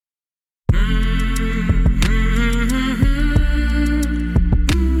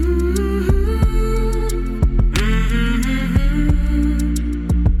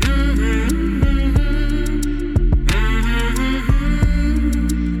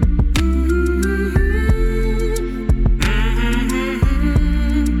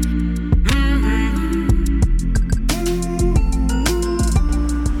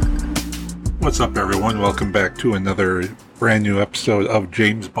What's up, everyone? Welcome back to another brand new episode of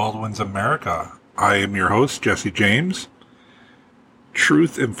James Baldwin's America. I am your host, Jesse James.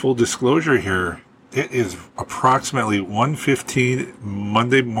 Truth and full disclosure here. It is approximately 1:15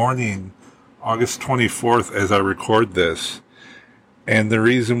 Monday morning, August 24th, as I record this. And the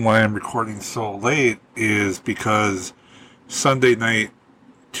reason why I'm recording so late is because Sunday night,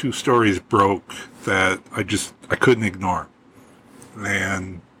 two stories broke that I couldn't ignore.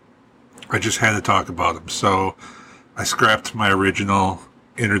 And I just had to talk about them. So I scrapped my original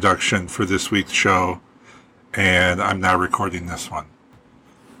introduction for this week's show, and I'm now recording this one.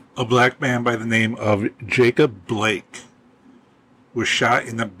 A black man by the name of Jacob Blake was shot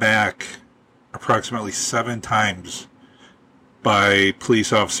in the back approximately 7 times by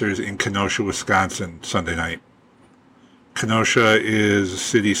police officers in Kenosha, Wisconsin, Sunday night. Kenosha is a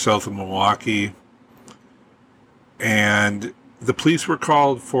city south of Milwaukee, and the police were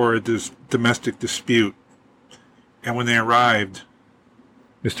called for a domestic dispute, and when they arrived,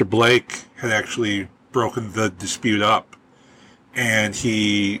 Mr. Blake had actually broken the dispute up, and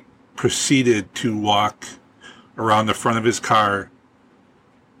he proceeded to walk around the front of his car,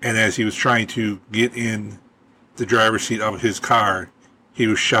 and as he was trying to get in the driver's seat of his car, he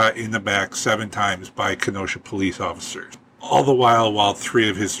was shot in the back 7 times by Kenosha police officers, all the while 3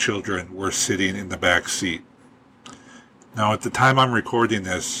 of his children were sitting in the back seat. Now, at the time I'm recording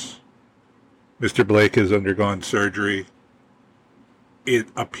this, Mr. Blake has undergone surgery. It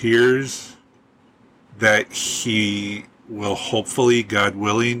appears that he will hopefully, God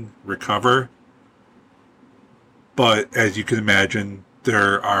willing, recover. But as you can imagine,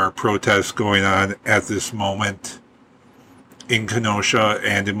 there are protests going on at this moment in Kenosha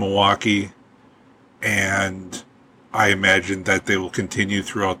and in Milwaukee. And I imagine that they will continue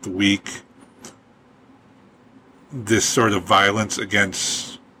throughout the week. This sort of violence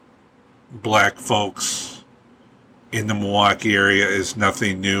against black folks in the Milwaukee area is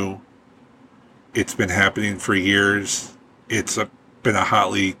nothing new. It's been happening for years. It's been a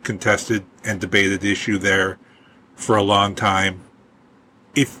hotly contested and debated issue there for a long time.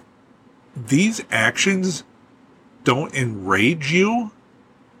 If these actions don't enrage you,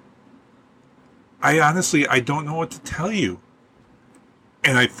 I don't know what to tell you.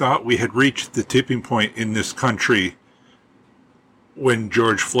 And I thought we had reached the tipping point in this country when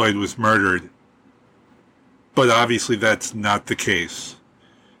George Floyd was murdered. But obviously that's not the case.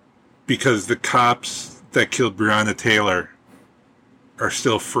 Because the cops that killed Breonna Taylor are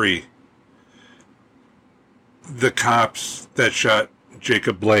still free. The cops that shot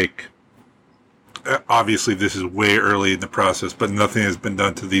Jacob Blake, obviously this is way early in the process, but nothing has been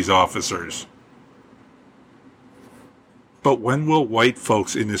done to these officers. But when will white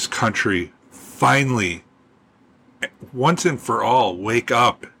folks in this country finally, once and for all, wake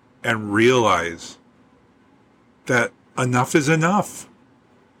up and realize that enough is enough?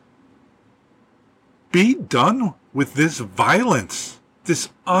 Be done with this violence, this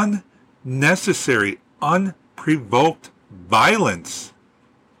unnecessary, unprovoked violence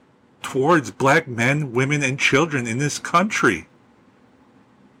towards black men, women, and children in this country.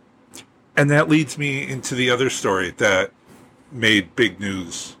 And that leads me into the other story that made big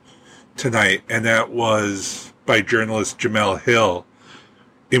news tonight, and that was by journalist Jemele Hill,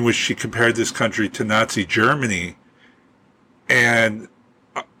 in which she compared this country to Nazi Germany. And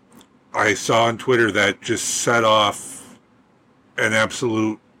I saw on Twitter that just set off an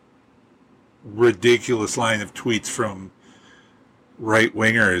absolute ridiculous line of tweets from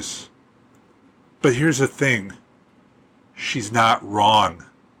right-wingers. But here's the thing. She's not wrong.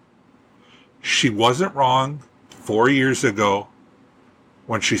 She wasn't wrong 4 years ago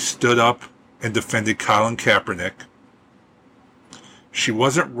when she stood up and defended Colin Kaepernick. She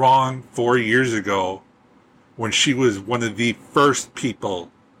wasn't wrong 4 years ago when she was one of the first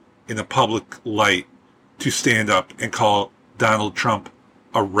people in the public light to stand up and call Donald Trump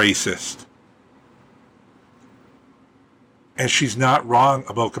a racist. And she's not wrong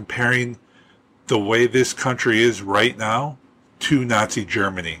about comparing the way this country is right now to Nazi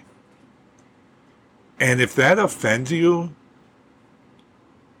Germany. And if that offends you,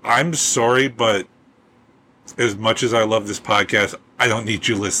 I'm sorry, but as much as I love this podcast, I don't need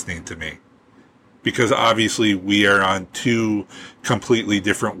you listening to me. Because obviously we are on 2 completely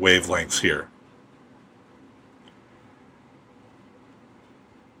different wavelengths here.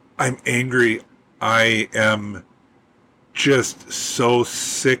 I'm angry. I am just so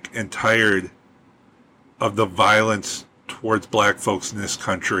sick and tired of the violence towards black folks in this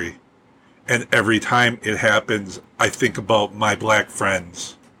country. And every time it happens, I think about my black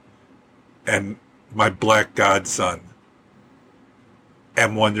friends and my black godson.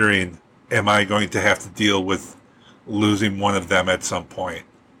 And wondering, am I going to have to deal with losing one of them at some point?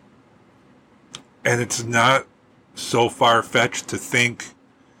 And it's not so far-fetched to think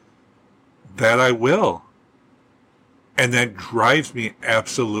that I will. And that drives me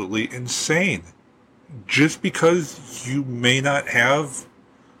absolutely insane. Just because you may not have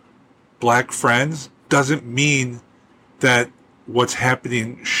black friends doesn't mean that what's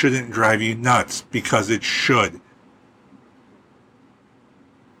happening shouldn't drive you nuts, because it should.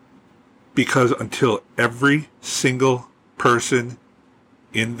 Because until every single person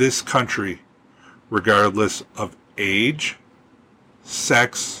in this country, regardless of age,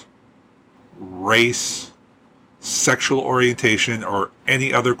 sex, race, sexual orientation, or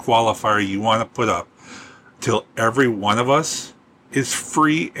any other qualifier you want to put up, till every one of us is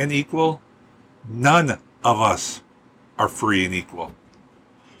free and equal, none of us are free and equal.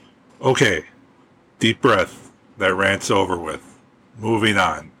 Okay, deep breath. That rant's over with. Moving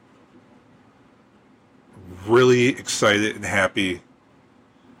on. Really excited and happy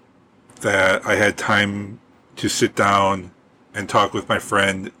that I had time to sit down and talk with my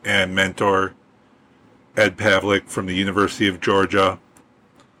friend and mentor, Ed Pavlik from the University of Georgia.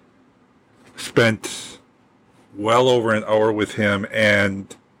 Spent well over an hour with him,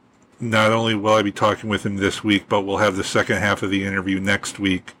 and not only will I be talking with him this week, but we'll have the second half of the interview next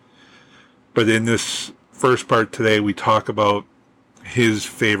week. But in this first part today, we talk about his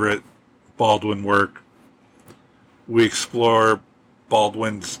favorite Baldwin work. We explore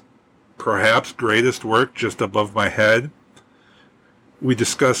Baldwin's perhaps greatest work, Just Above My Head. We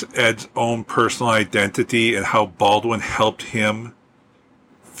discuss Ed's own personal identity and how Baldwin helped him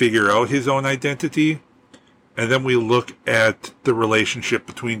figure out his own identity. And then we look at the relationship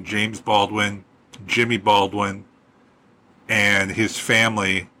between James Baldwin, Jimmy Baldwin, and his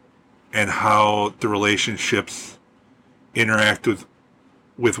family, and how the relationships interact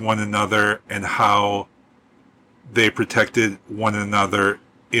with one another, and how they protected one another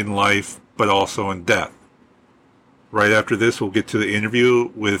in life, but also in death. Right after this, we'll get to the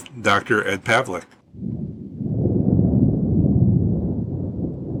interview with Dr. Ed Pavlik.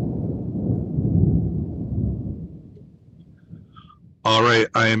 All right,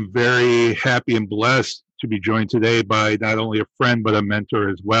 I am very happy and blessed to be joined today by not only a friend, but a mentor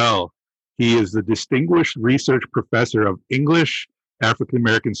as well. He is the Distinguished Research Professor of English, African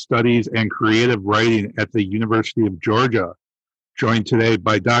American Studies, and Creative Writing at the University of Georgia. Joined today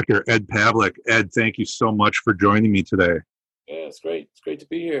by Dr. Ed Pavlik. Ed, thank you so much for joining me today. Yeah, it's great. It's great to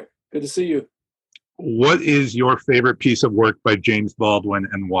be here. Good to see you. What is your favorite piece of work by James Baldwin,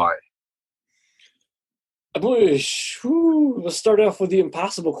 and why? Let's start off with the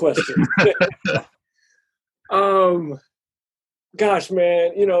impossible question. Gosh,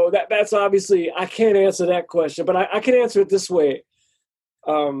 man, that's obviously, I can't answer that question, but I can answer it this way.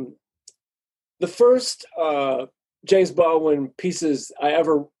 The first James Baldwin pieces I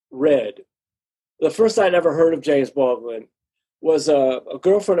ever read, the first I'd ever heard of James Baldwin was a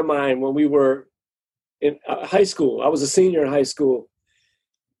girlfriend of mine when we were in high school. I was a senior in high school.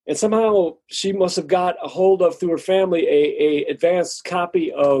 And somehow she must have got a hold of, through her family, a advanced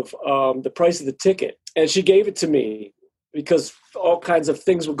copy of The Price of the Ticket. And she gave it to me because all kinds of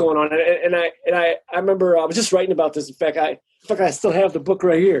things were going on. And I remember I was just writing about this. In fact, I still have the book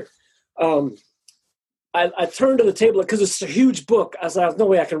right here. I turned to the table, because it's a huge book. I was like, no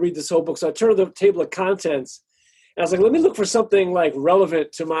way I can read this whole book. So I turned to the table of contents. And I was like, let me look for something like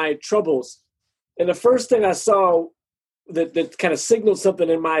relevant to my troubles. And the first thing I saw that kind of signaled something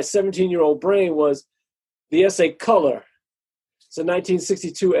in my 17-year-old brain was the essay Color. It's a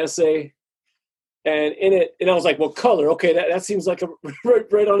 1962 essay. And in it, and I was like, well, color, okay, that seems like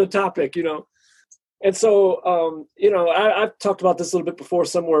right on the topic, And so, I've talked about this a little bit before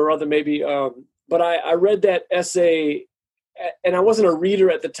somewhere or other maybe, but I read that essay, and I wasn't a reader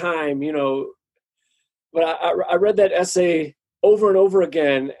at the time, but I read that essay over and over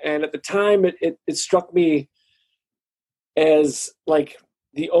again. And at the time, it struck me as like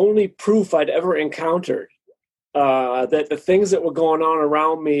the only proof I'd ever encountered that the things that were going on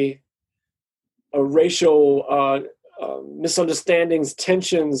around me, racial misunderstandings,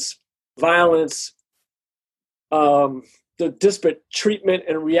 tensions, violence, the disparate treatment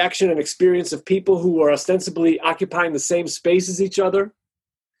and reaction and experience of people who are ostensibly occupying the same space as each other.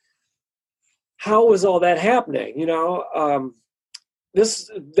 How was all that happening?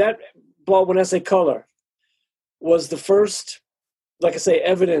 That Baldwin essay Color was the first, like I say,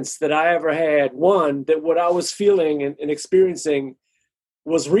 evidence that I ever had, one, that what I was feeling and experiencing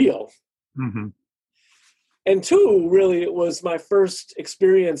was real. Mm-hmm. And two, really, it was my first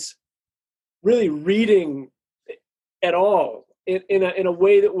experience really reading at all in a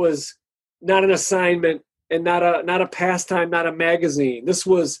way that was not an assignment, and not a pastime, not a magazine. This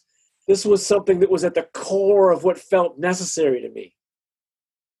was something that was at the core of what felt necessary to me.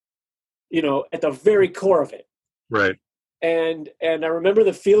 At the very core of it. Right. And I remember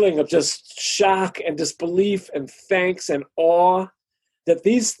the feeling of just shock and disbelief and thanks and awe that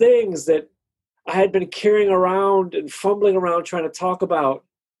these things that I had been carrying around and fumbling around trying to talk about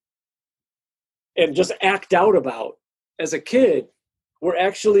and just act out about as a kid were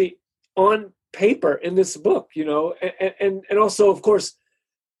actually on paper in this book, and also, of course,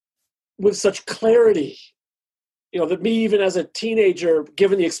 with such clarity, that me, even as a teenager,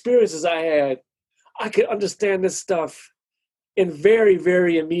 given the experiences I had, I could understand this stuff in very,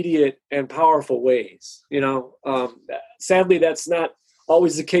 very immediate and powerful ways. Sadly, that's not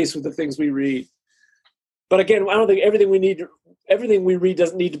always the case with the things we read. But again, I don't think everything we read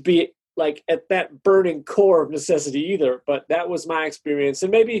doesn't need to be like at that burning core of necessity either. But that was my experience.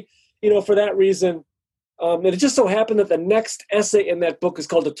 And maybe, for that reason, and it just so happened that the next essay in that book is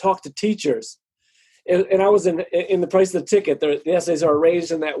called To Talk to Teachers. And I was in The Price of the Ticket. The essays are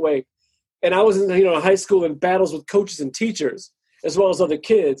arranged in that way. And I was in high school in battles with coaches and teachers, as well as other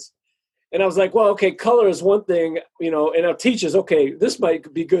kids. And I was like, well, okay, color is one thing, and our teachers, okay, this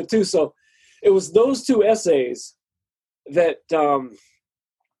might be good too. So it was those two essays that, that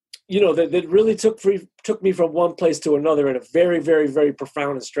really took me from one place to another in a very, very, very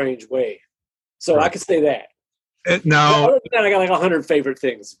profound and strange way. So right. I could say that. Now, other than that, I got like 100 favorite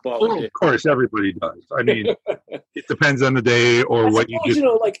things. Well, of course, everybody does. I mean, it depends on the day or what you just.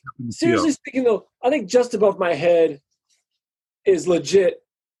 Seriously speaking, though, I think Just Above My Head is legit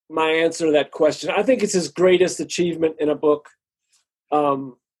my answer to that question. I think it's his greatest achievement in a book.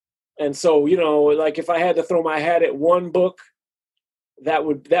 And so, like if I had to throw my hat at one book, that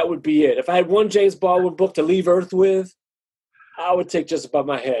would be it. If I had one James Baldwin book to leave Earth with, I would take Just Above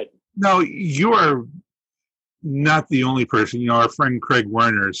My Head. No, you are not the only person. Our friend Craig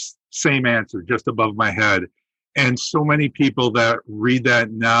Werner's same answer, Just Above My Head. And so many people that read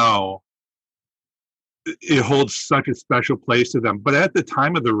that now, it holds such a special place to them. But at the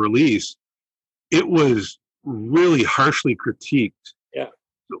time of the release, it was really harshly critiqued. Yeah.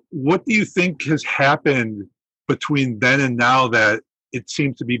 What do you think has happened between then and now that it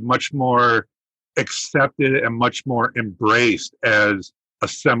seems to be much more accepted and much more embraced as a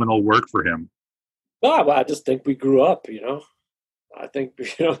seminal work for him? Oh, well, I just think we grew up, I think,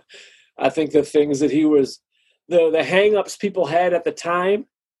 I think the things that he was, the hang-ups people had at the time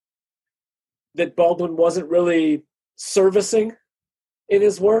that Baldwin wasn't really servicing in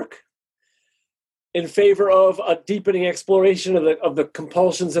his work in favor of a deepening exploration of the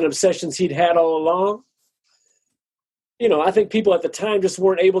compulsions and obsessions he'd had all along. I think people at the time just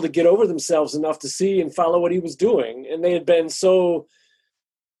weren't able to get over themselves enough to see and follow what he was doing. And they had been so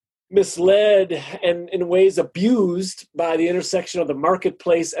misled and in ways abused by the intersection of the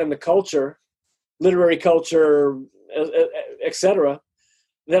marketplace and the culture, literary culture, etc.,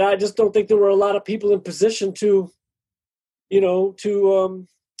 that I just don't think there were a lot of people in position to get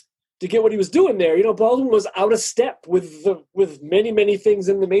what he was doing there. Baldwin was out of step with many, many things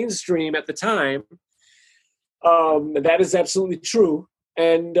in the mainstream at the time. That is absolutely true.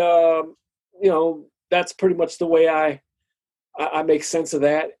 And, that's pretty much the way I make sense of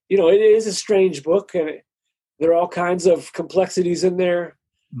that. It is a strange book, and there are all kinds of complexities in there,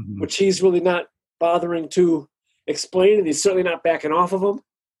 mm-hmm. which he's really not bothering to explain, and he's certainly not backing off of them.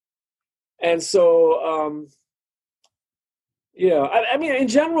 And so, I mean, in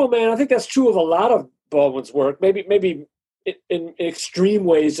general, man, I think that's true of a lot of Baldwin's work. Maybe in extreme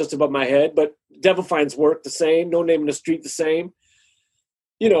ways, Just Above My Head, but Devil Finds Work the same. No Name in the Street the same.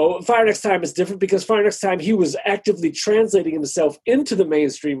 Fire Next Time is different because Fire Next Time, he was actively translating himself into the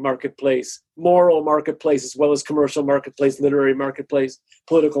mainstream marketplace, moral marketplace, as well as commercial marketplace, literary marketplace,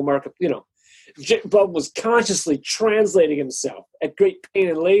 political market. Baldwin was consciously translating himself at great pain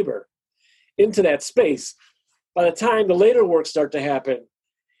and labor into that space. By the time the later works start to happen,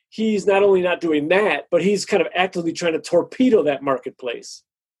 he's not only not doing that, but he's kind of actively trying to torpedo that marketplace.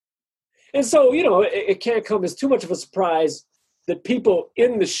 And so, it can't come as too much of a surprise that people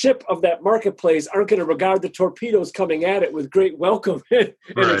in the ship of that marketplace aren't going to regard the torpedoes coming at it with great welcome and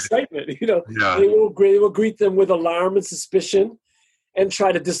right. excitement. Yeah. They will greet them with alarm and suspicion and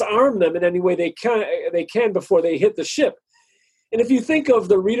try to disarm them in any way they can before they hit the ship. And if you think of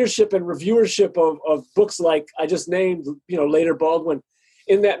the readership and reviewership of books like I just named, later Baldwin,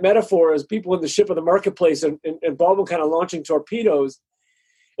 in that metaphor as people in the ship of the marketplace and Baldwin kind of launching torpedoes,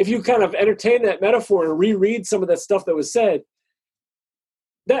 if you kind of entertain that metaphor and reread some of that stuff that was said,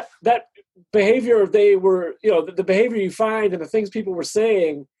 that behavior the behavior you find and the things people were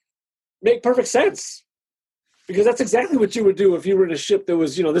saying make perfect sense, because that's exactly what you would do if you were in a ship that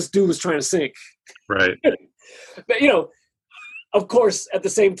was, this dude was trying to sink. Right. But, of course, at the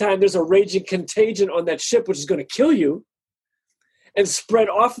same time, there's a raging contagion on that ship, which is going to kill you and spread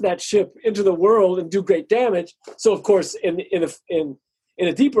off that ship into the world and do great damage. So, of course, in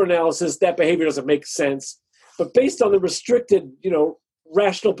a deeper analysis, that behavior doesn't make sense. But based on the restricted,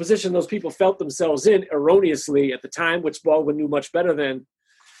 rational position those people felt themselves in erroneously at the time, which Baldwin knew much better than.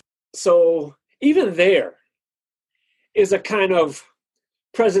 So even there is a kind of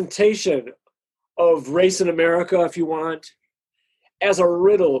presentation of race in America, if you want, as a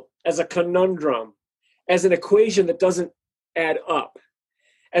riddle, as a conundrum, as an equation that doesn't add up,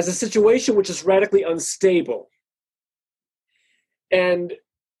 as a situation which is radically unstable. And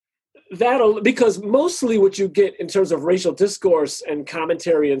because mostly what you get in terms of racial discourse and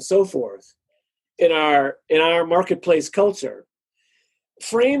commentary and so forth in our marketplace culture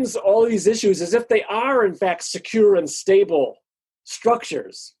frames all these issues as if they are in fact secure and stable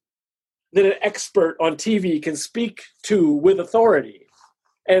structures that an expert on TV can speak to with authority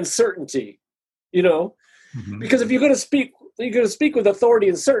and certainty, Mm-hmm. because if you're going to speak with authority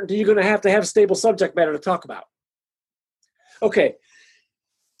and certainty, you're going to have stable subject matter to talk about. Okay.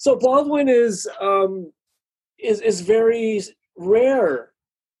 So Baldwin is very rare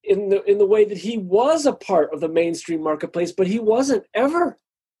in the way that he was a part of the mainstream marketplace, but he wasn't ever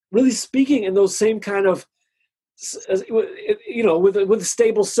really speaking in those same kind of, with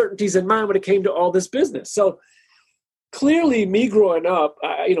stable certainties in mind when it came to all this business. So clearly, me growing up,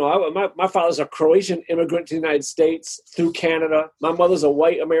 my father's a Croatian immigrant to the United States through Canada. My mother's a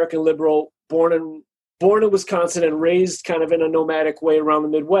white American liberal, born in Wisconsin and raised kind of in a nomadic way around the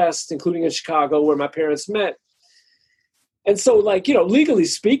Midwest, including in Chicago, where my parents met. And so, legally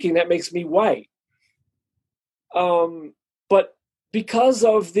speaking, that makes me white. But because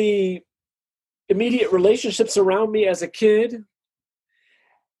of the immediate relationships around me as a kid,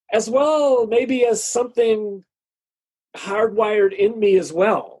 as well, maybe as something hardwired in me as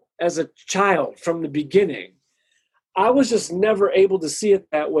well, as a child from the beginning, I was just never able to see it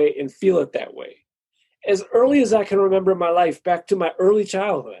that way and feel it that way. As early as I can remember in my life, back to my early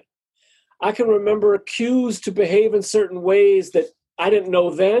childhood, I can remember cues to behave in certain ways that I didn't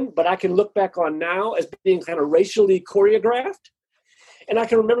know then, but I can look back on now as being kind of racially choreographed. And I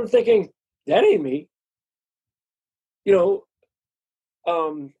can remember thinking, that ain't me.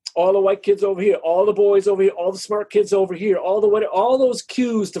 All the white kids over here, all the boys over here, all the smart kids over here, all those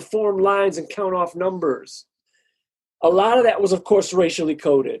cues to form lines and count off numbers. A lot of that was, of course, racially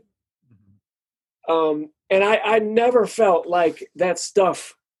coded. And I never felt like that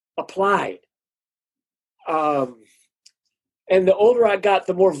stuff applied. And the older I got,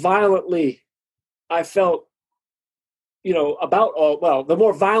 the more violently I felt, the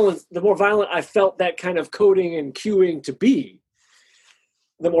more violent I felt that kind of coding and cueing to be,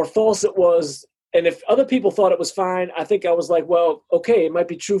 the more false it was. And if other people thought it was fine, I think I was like, well, okay, it might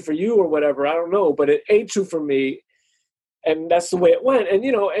be true for you or whatever. I don't know, but it ain't true for me. And that's the way it went. And,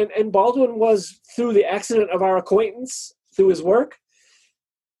 and Baldwin was, through the accident of our acquaintance, through his work,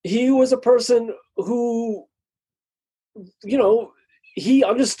 he was a person who, he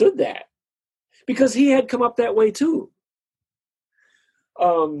understood that because he had come up that way too.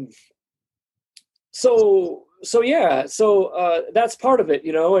 So that's part of it,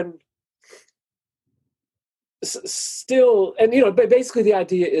 and still, and, basically the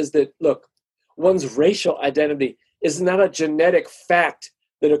idea is that, look, one's racial identity is not a genetic fact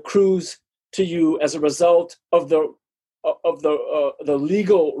that accrues to you as a result of the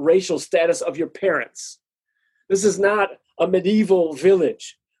legal racial status of your parents. This is not a medieval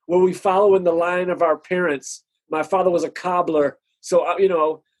village where we follow in the line of our parents. My father was a cobbler, so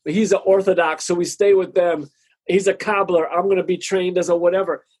he's an Orthodox, so we stay with them. He's a cobbler. I'm going to be trained as a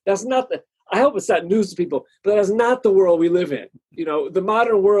whatever. That's not I hope it's not news to people, but that's not the world we live in. The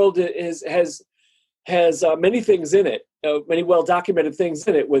modern world has many things in it, many well-documented things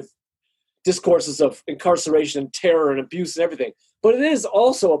in it, with discourses of incarceration and terror and abuse and everything. But it is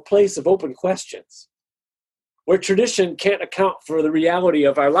also a place of open questions where tradition can't account for the reality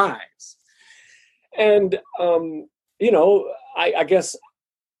of our lives. And, I guess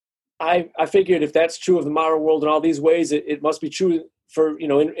I figured if that's true of the modern world in all these ways, it must be true for,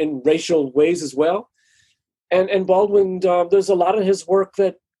 in racial ways as well. And Baldwin, there's a lot of his work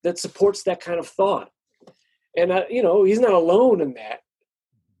that supports that kind of thought. And, he's not alone in that.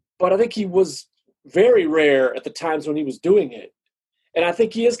 But I think he was very rare at the times when he was doing it. And I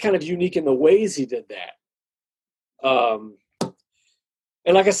think he is kind of unique in the ways he did that.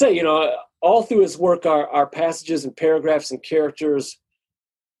 And like I say, all through his work are passages and paragraphs and characters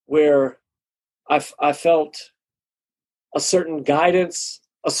where I felt a certain guidance,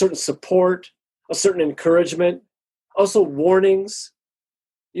 a certain support, a certain encouragement, also warnings,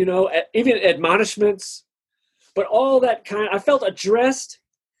 even admonishments, but all that I felt addressed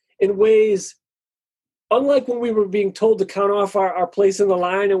in ways, unlike when we were being told to count off our place in the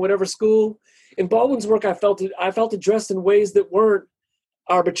line in whatever school. In Baldwin's work, I felt addressed in ways that weren't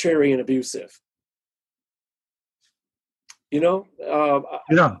arbitrary and abusive. Yeah.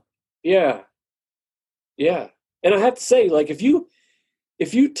 Yeah. Yeah. And I have to say, like, if you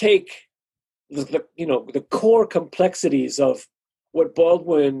take the core complexities of what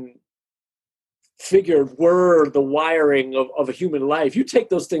Baldwin figured were the wiring of a human life, you take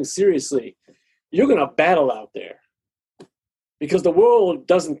those things seriously, you're going to battle out there, because the world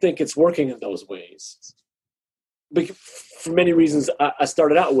doesn't think it's working in those ways. For many reasons I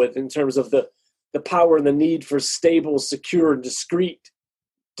started out with, in terms of the power and the need for stable, secure, and discrete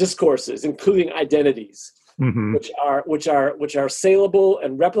discourses, including identities, which are saleable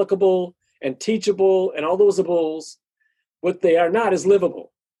and replicable and teachable and all those ables. What they are not is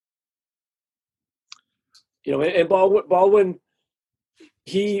livable. And Baldwin,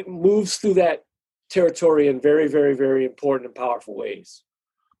 he moves through that territory in very, very, very important and powerful ways.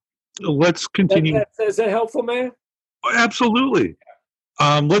 Let's continue. Is that helpful, man? Absolutely.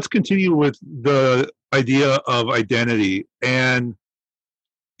 Let's continue with the idea of identity. And,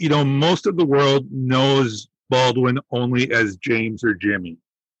 most of the world knows Baldwin only as James or Jimmy,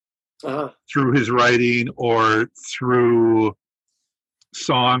 through his writing or through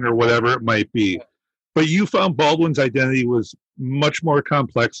song or whatever it might be. But you found Baldwin's identity was much more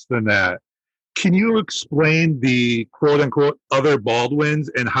complex than that. Can you explain the quote-unquote other Baldwins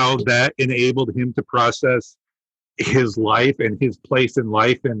and how that enabled him to process his life and his place in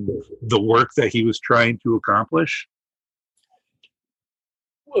life and the work that he was trying to accomplish?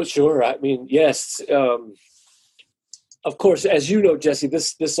 Well, sure. I mean, yes. Of course, as you know, Jesse,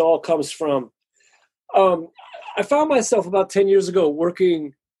 this all comes from. I found myself about 10 years ago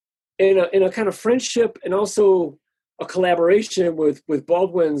working in a kind of friendship and also a collaboration with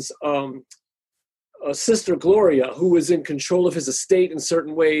Baldwin's sister Gloria, who was in control of his estate in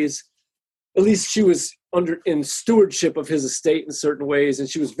certain ways. At least she was in stewardship of his estate in certain ways, and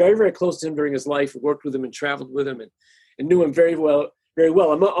she was very, very close to him during his life, and worked with him and traveled with him, and knew him very well, very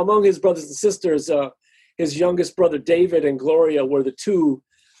well. Among his brothers and sisters, his youngest brother David and Gloria were the two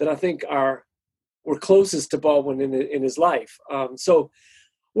that I think were closest to Baldwin in his life. So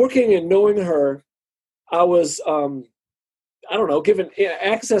working and knowing her, I was given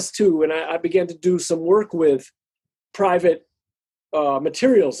access to, and I began to do some work with private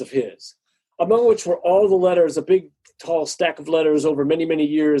materials of his, among which were all the letters, a big, tall stack of letters over many, many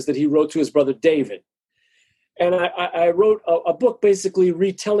years that he wrote to his brother David. And I wrote a book basically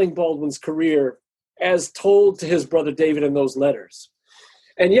retelling Baldwin's career as told to his brother David in those letters.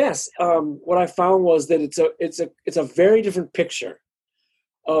 And yes, what I found was that it's a very different picture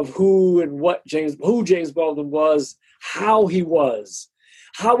of who James Baldwin was, how he was,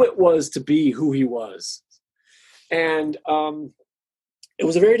 how it was to be who he was. And it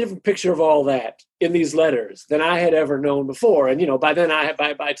was a very different picture of all that in these letters than I had ever known before. And, by then,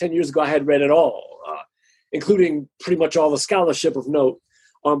 by 10 years ago, I had read it all, including pretty much all the scholarship of note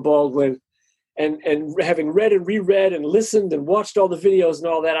on Baldwin. And having read and reread and listened and watched all the videos and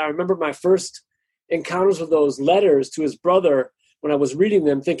all that, I remember my first encounters with those letters to his brother when I was reading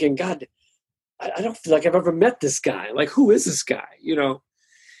them, thinking, God, I don't feel like I've ever met this guy. Like, who is this guy?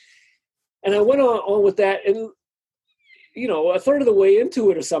 And I went on with that, and a third of the way into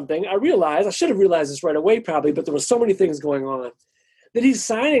it or something, I should have realized this right away probably, but there were so many things going on, that he's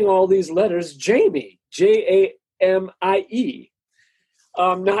signing all these letters Jamie, Jamie,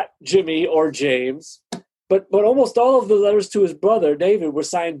 not Jimmy or James, but almost all of the letters to his brother David were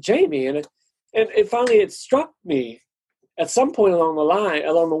signed Jamie, and it finally struck me at some point along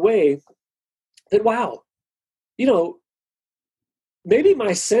the way, that wow, maybe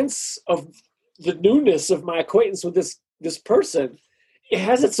my sense of the newness of my acquaintance with this person, it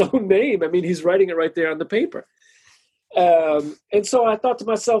has its own name. I mean, he's writing it right there on the paper. And so I thought to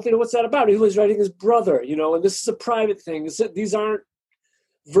myself, what's that about? He was writing his brother, and this is a private thing. These aren't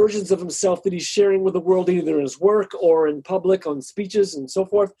versions of himself that he's sharing with the world, either in his work or in public on speeches and so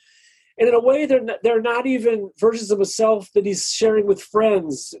forth. And in a way, they're not even versions of himself that he's sharing with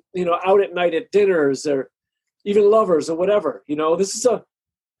friends, out at night at dinners or even lovers or whatever. This is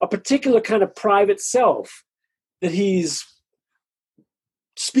a particular kind of private self that he's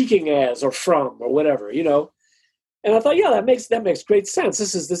speaking as or from or whatever, And I thought, yeah, that makes great sense.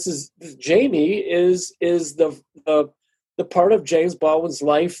 This is Jamie is the the part of James Baldwin's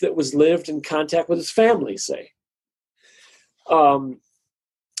life that was lived in contact with his family, say. And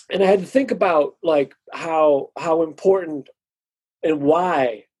I had to think about like how important and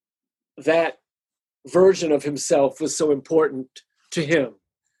why that version of himself was so important to him.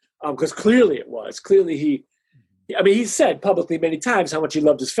 Because clearly it was. Clearly he said publicly many times how much he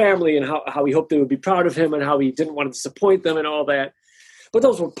loved his family and how he hoped they would be proud of him and how he didn't want to disappoint them and all that. But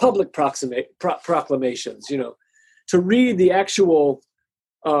those were public proclamations, To read the actual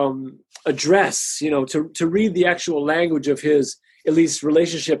address, to read the actual language of his, at least,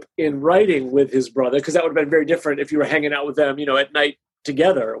 relationship in writing with his brother, because that would have been very different if you were hanging out with them, at night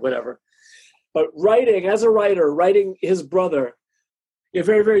together or whatever. But writing his brother,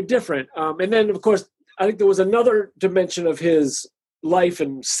 very, very different. And then, of course, I think there was another dimension of his life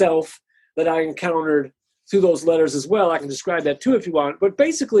and self that I encountered through those letters as well. I can describe that too if you want. But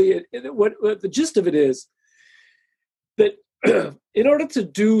basically, what the gist of it is that in order to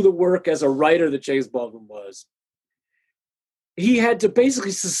do the work as a writer that James Baldwin was, he had to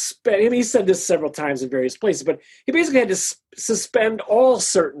basically suspend, he said this several times in various places, but he basically had to suspend all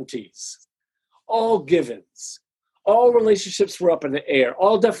certainties, all givens. All relationships were up in the air.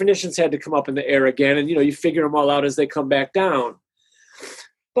 All definitions had to come up in the air again, and you figure them all out as they come back down.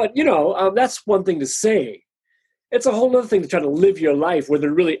 But that's one thing to say. It's a whole other thing to try to live your life where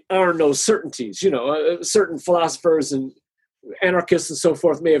there really are no certainties. Certain philosophers and anarchists and so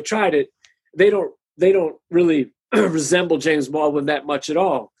forth may have tried it. They don't really resemble James Baldwin that much at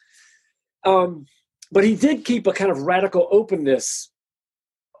all. But he did keep a kind of radical openness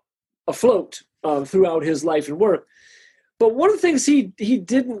afloat throughout his life and work. But one of the things he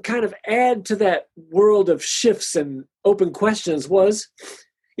didn't kind of add to that world of shifts and open questions was,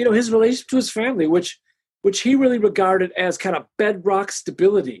 his relationship to his family, which he really regarded as kind of bedrock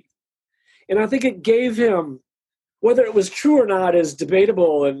stability. And I think it gave him, whether it was true or not is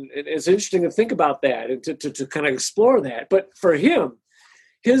debatable, and it's interesting to think about that and to kind of explore that. But for him,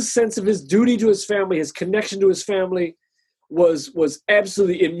 his sense of his duty to his family, his connection to his family was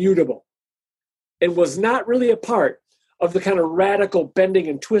absolutely immutable and was not really a part of the kind of radical bending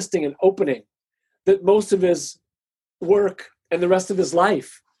and twisting and opening that most of his work and the rest of his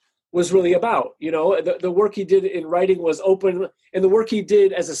life was really about. The work he did in writing was open, and the work he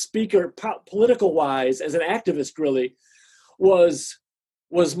did as a speaker, political-wise, as an activist, really, was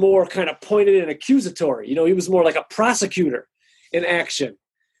more kind of pointed and accusatory. He was more like a prosecutor in action,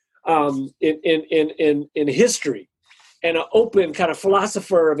 in history, and an open kind of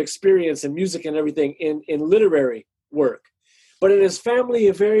philosopher of experience and music and everything in literary work. But in his family,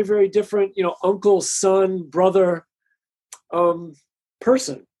 a very, very different, uncle, son, brother,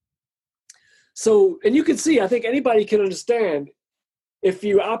 person. So, and you can see, I think anybody can understand, if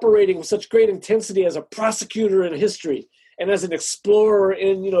you're operating with such great intensity as a prosecutor in history and as an explorer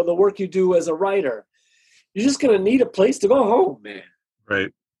in, the work you do as a writer, you're just going to need a place to go home, man.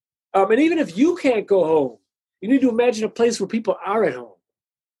 Right. And even if you can't go home, you need to imagine a place where people are at home.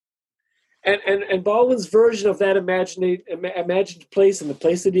 And Baldwin's version of that imagined place and the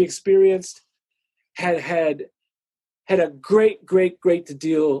place that he experienced had a great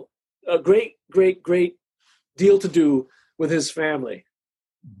deal to do with his family.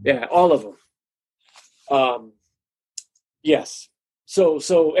 Yeah, all of them. Yes.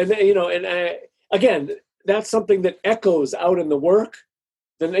 So, and again, that's something that echoes out in the work.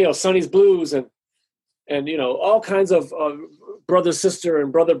 Then Sonny's Blues and all kinds of brother-sister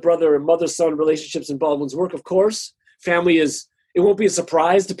and brother-brother and mother-son relationships in Baldwin's work. Of course, family it won't be a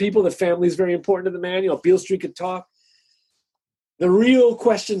surprise to people that family is very important to the man. Beale Street Could Talk. The real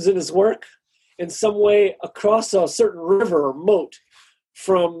questions in his work, in some way, across a certain river or moat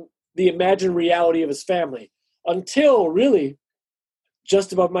from the imagined reality of his family, until really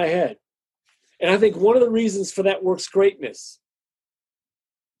just above my head. And I think one of the reasons for that work's greatness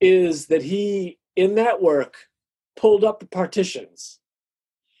is that he, in that work, pulled up the partitions,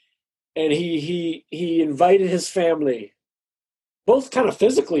 and he invited his family, both kind of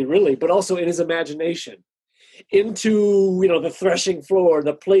physically, really, but also in his imagination, into the threshing floor,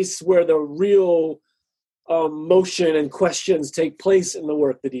 the place where the real motion and questions take place in the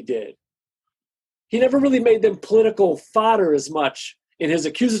work that he did. He never really made them political fodder as much in his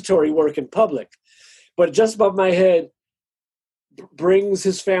accusatory work in public, but just above my head brings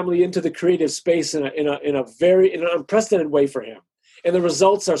his family into the creative space in an unprecedented way for him. And the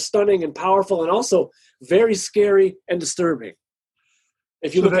results are stunning and powerful and also very scary and disturbing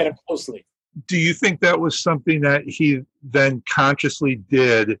if you look at it closely. Do you think that was something that he then consciously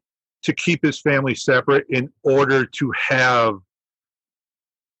did to keep his family separate in order to have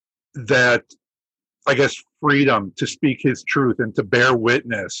that I guess, freedom to speak his truth and to bear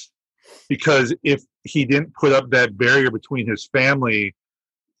witness. Because if he didn't put up that barrier between his family,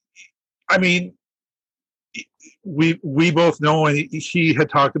 I mean, we both know, and he had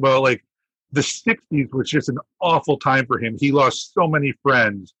talked about, like, the 60s was just an awful time for him. He lost so many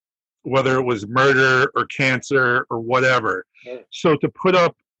friends, whether it was murder or cancer or whatever. Yeah. So to put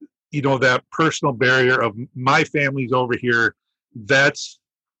up, that personal barrier of my family's over here, that's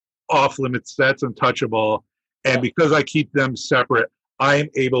off limits, that's untouchable. And Yeah. because I keep them separate, I'm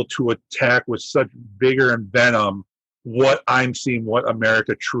able to attack with such vigor and venom what I'm seeing, what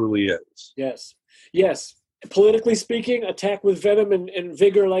America truly is. Yes. Yes. Politically speaking, attack with venom and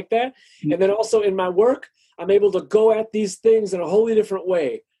vigor like that. And then also in my work, I'm able to go at these things in a wholly different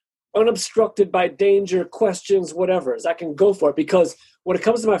way, unobstructed by danger, questions, whatever. I can go for it because when it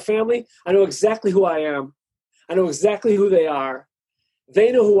comes to my family, I know exactly who I am. I know exactly who they are.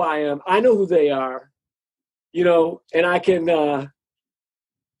 They know who I am. I know who they are, and I can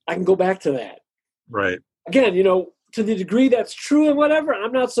go back to that. Right. Again, to the degree that's true and whatever,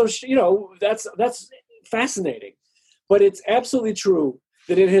 I'm not so that's fascinating. But it's absolutely true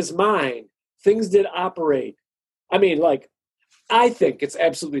that in his mind, things did operate. I mean, I think it's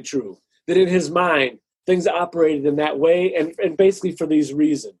absolutely true that in his mind, things operated in that way and basically for these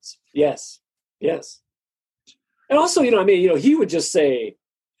reasons. Yes. Yes. And also, he would just say,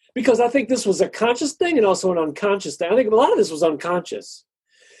 because I think this was a conscious thing and also an unconscious thing. I think a lot of this was unconscious.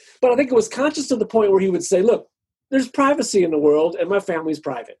 But I think it was conscious to the point where he would say, look, there's privacy in the world and my family's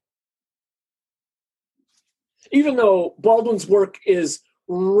private. Even though Baldwin's work is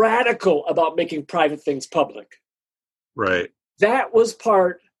radical about making private things public. Right. That was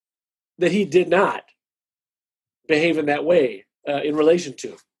part that he did not behave in that way in relation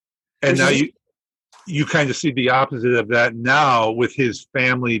to. And now you kind of see the opposite of that now with his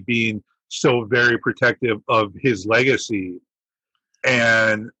family being so very protective of his legacy.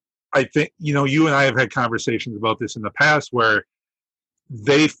 And I think, you and I have had conversations about this in the past where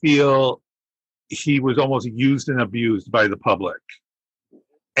they feel he was almost used and abused by the public.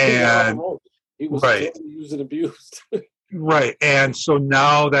 And he was right. totally used and abused. Right. And so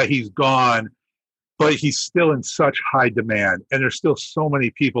now that he's gone, but he's still in such high demand. And there's still so many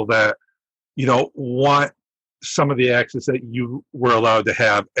people that, want some of the access that you were allowed to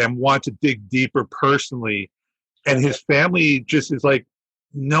have and want to dig deeper personally. And his family just is like,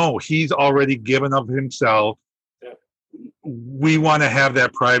 no, he's already given of himself. Yeah. We want to have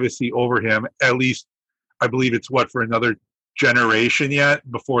that privacy over him. At least, I believe it's for another generation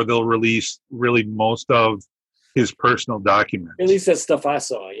yet before they'll release really most of his personal documents. At least that's stuff I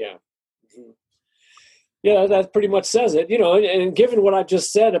saw, yeah. Mm-hmm. Yeah, that pretty much says it. And given what I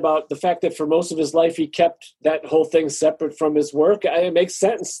just said about the fact that for most of his life he kept that whole thing separate from his work, it makes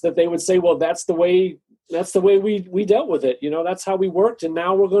sense that they would say, well, that's the way we dealt with it. That's how we worked, and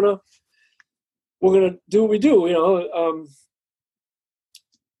now we're gonna do what we do.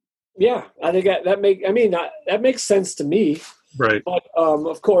 Yeah, I think that makes sense to me. Right. But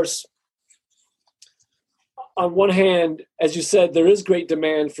of course, on one hand, as you said, there is great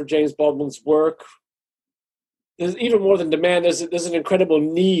demand for James Baldwin's work. There's even more than demand. There's an incredible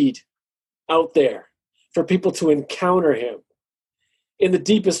need out there for people to encounter him in the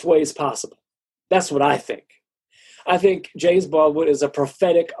deepest ways possible. That's what I think. I think James Baldwin is a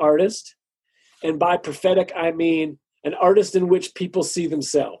prophetic artist. And by prophetic, I mean an artist in which people see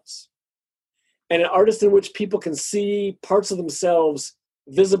themselves. And an artist in which people can see parts of themselves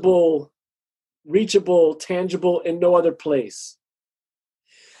visible, reachable, tangible in no other place.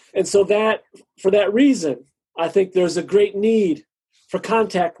 And so for that reason, I think there's a great need for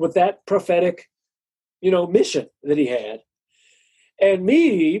contact with that prophetic, mission that he had. And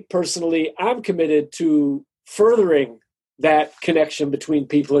me, personally, I'm committed to furthering that connection between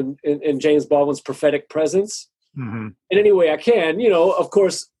people and James Baldwin's prophetic presence in any way I can. Of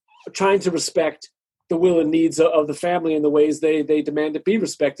course, trying to respect the will and needs of the family in the ways they demand to be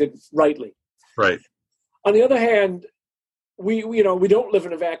respected rightly. Right. On the other hand, we don't live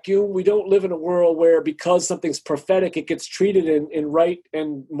in a vacuum. We don't live in a world where because something's prophetic, it gets treated in right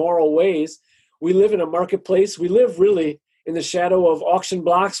and moral ways. We live in a marketplace. We live really in the shadow of auction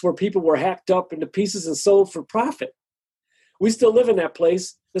blocks where people were hacked up into pieces and sold for profit. We still live in that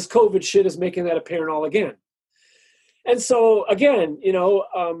place. This COVID shit is making that apparent all again. And so again,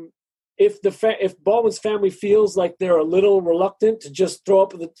 if Baldwin's family feels like they're a little reluctant to just throw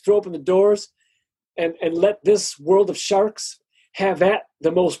open the doors and let this world of sharks have at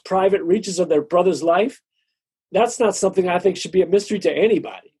the most private reaches of their brother's life, that's not something I think should be a mystery to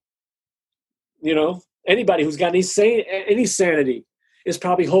anybody. Anybody who's got any sanity is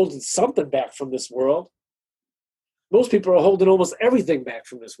probably holding something back from this world. Most people are holding almost everything back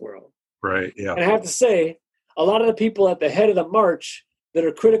from this world. Right, yeah. And I have to say, a lot of the people at the head of the march that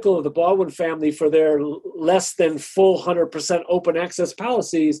are critical of the Baldwin family for their less than full 100% open access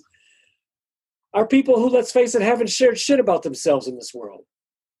policies are people who, let's face it, haven't shared shit about themselves in this world.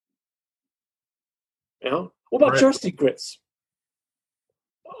 You know? What about your secrets?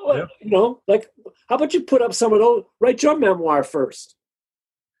 Yeah. You know, like, how about you put up some of those, write your memoir first?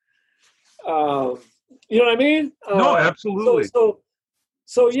 You know what I mean? No, absolutely.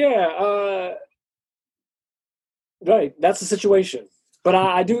 So yeah, right. That's the situation. But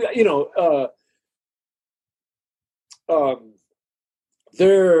I do, you know,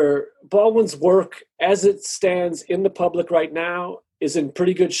 Baldwin's work as it stands in the public right now is in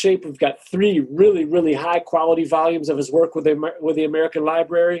pretty good shape. We've got 3 really, really high quality volumes of his work with the American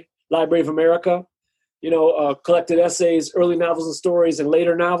Library of America. You know, collected essays, early novels and stories, and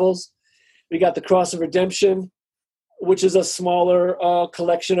later novels. We got The Cross of Redemption, which is a smaller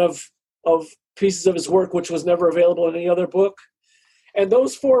collection of pieces of his work, which was never available in any other book. And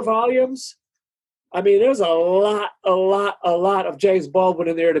those 4 volumes, I mean, there's a lot of James Baldwin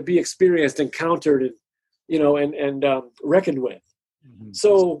in there to be experienced, encountered, and you know, and reckoned with. Mm-hmm.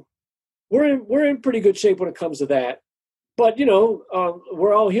 So we're in pretty good shape when it comes to that. But you know,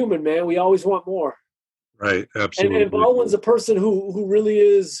 we're all human, man. We always want more. Right, absolutely. And Baldwin's a person who really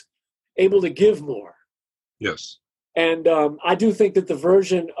is able to give more. Yes. And I do think that the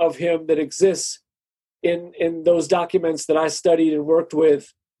version of him that exists in those documents that I studied and worked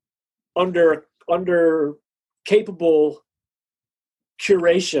with under capable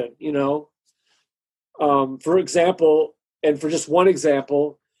curation, you know, for example, and for just one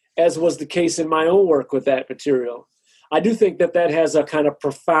example, as was the case in my own work with that material, I do think that has a kind of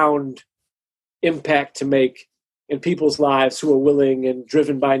profound impact to make in people's lives who are willing and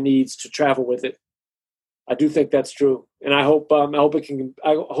driven by needs to travel with it. I do think that's true, and I hope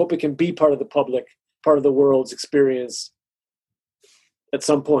it can be part of the public, part of the world's experience at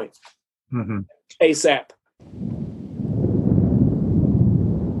some point. Mm-hmm. ASAP.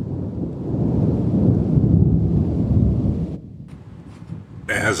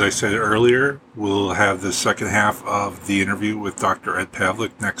 As I said earlier, we'll have the second half of the interview with Dr. Ed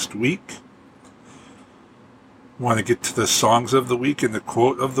Pavlik next week. Want to get to the songs of the week and the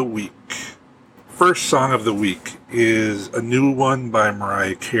quote of the week. First song of the week is a new one by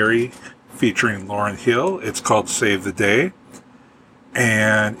Mariah Carey featuring Lauryn Hill. It's called Save the Day,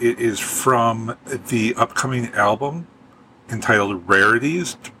 and it is from the upcoming album entitled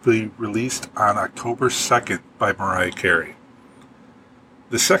Rarities, to be released on October 2nd by Mariah Carey.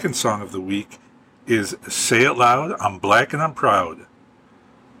 The second song of the week is Say It Loud, I'm Black and I'm Proud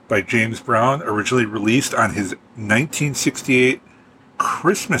by James Brown, originally released on his 1968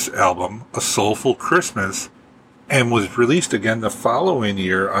 Christmas album, A Soulful Christmas, and was released again the following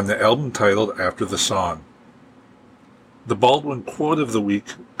year on the album titled after the song. The Baldwin quote of the week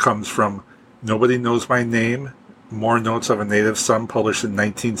comes from Nobody Knows My Name, More Notes of a Native Son, published in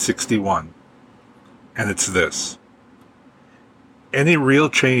 1961. And it's this. Any real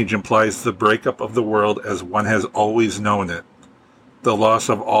change implies the breakup of the world as one has always known it, the loss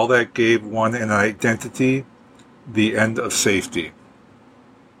of all that gave one an identity, the end of safety.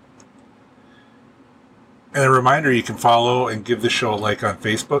 And a reminder, you can follow and give the show a like on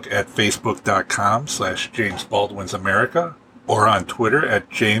Facebook at facebook.com/James Baldwin's America, or on Twitter at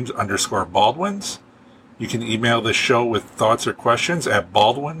James_Baldwins. You can email the show with thoughts or questions at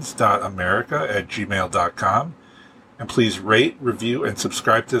baldwins.america@gmail.com. And please rate, review, and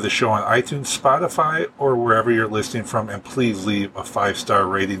subscribe to the show on iTunes, Spotify, or wherever you're listening from. And please leave a 5-star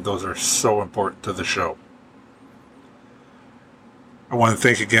rating. Those are so important to the show. I want to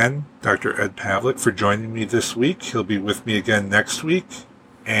thank again Dr. Ed Pavlik for joining me this week. He'll be with me again next week.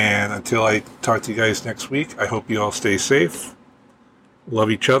 And until I talk to you guys next week, I hope you all stay safe. Love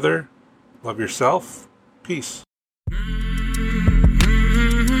each other. Love yourself. Peace.